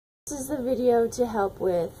This is the video to help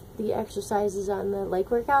with the exercises on the leg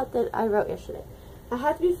workout that I wrote yesterday. I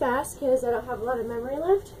have to be fast because I don't have a lot of memory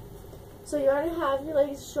left. So you want to have your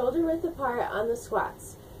legs shoulder width apart on the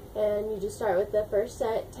squats. And you just start with the first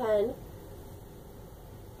set, 10.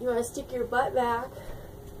 You want to stick your butt back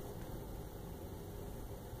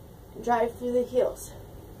and drive through the heels.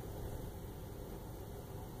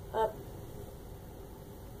 Up.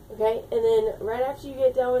 Okay, and then right after you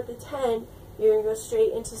get done with the 10, you're going to go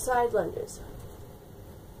straight into side lunges.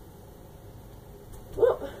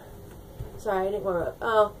 Whoop. Sorry, I didn't warm up.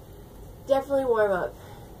 Oh, definitely warm up.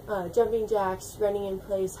 Jumping jacks, running in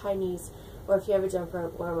place, high knees, or if you have a jump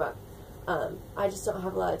rope, warm up. I just don't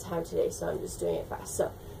have a lot of time today, so I'm just doing it fast.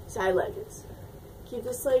 So, side lunges. Keep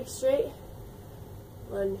this leg straight.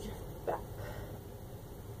 Lunge back.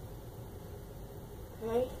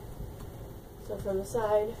 Okay? So from the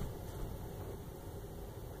side,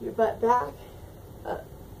 your butt back, up.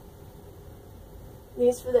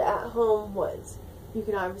 These for the at-home ones. You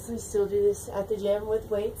can obviously still do this at the gym with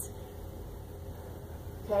weights.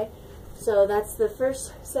 Okay? So that's the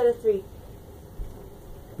first set of 3.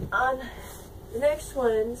 On the next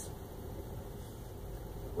ones,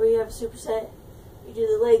 where you have a superset, you do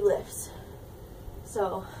the leg lifts.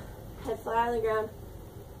 So, head flat on the ground,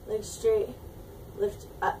 legs straight, lift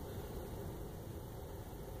up.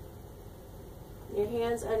 Your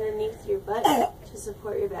hands underneath your butt to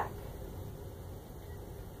support your back.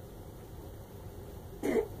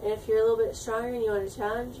 And if you're a little bit stronger and you want to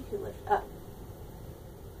challenge, you can lift up.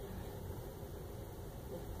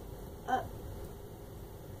 Up.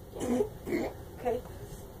 Down. Okay.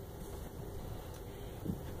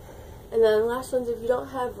 And then the last ones, if you don't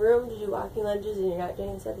have room to do walking lunges and you're not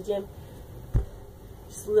doing this at the gym,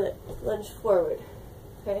 just lunge forward.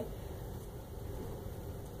 Okay?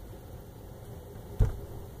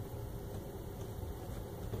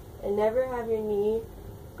 And never have your knee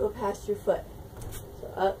go past your foot. So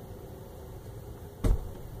up,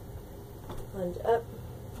 lunge up.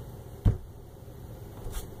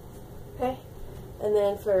 Okay? And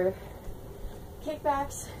then for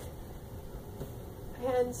kickbacks,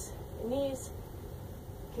 hands and knees,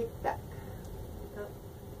 kick back. Up.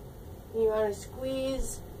 You want to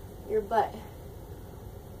squeeze your butt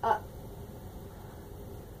up.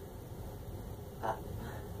 Up.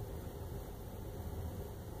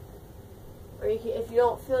 Or you can, if you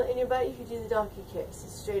don't feel it in your butt, you can do the donkey kicks.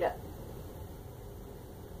 It's straight up.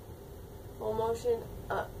 Full motion,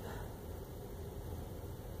 up.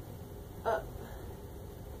 Up.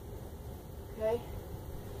 Okay?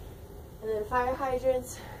 And then fire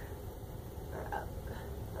hydrants are up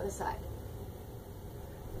on the side.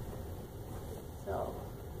 So,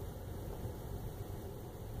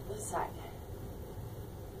 this side.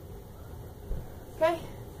 Okay?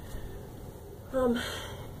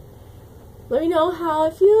 Let me know how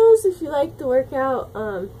it feels if you like the workout.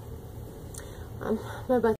 My butt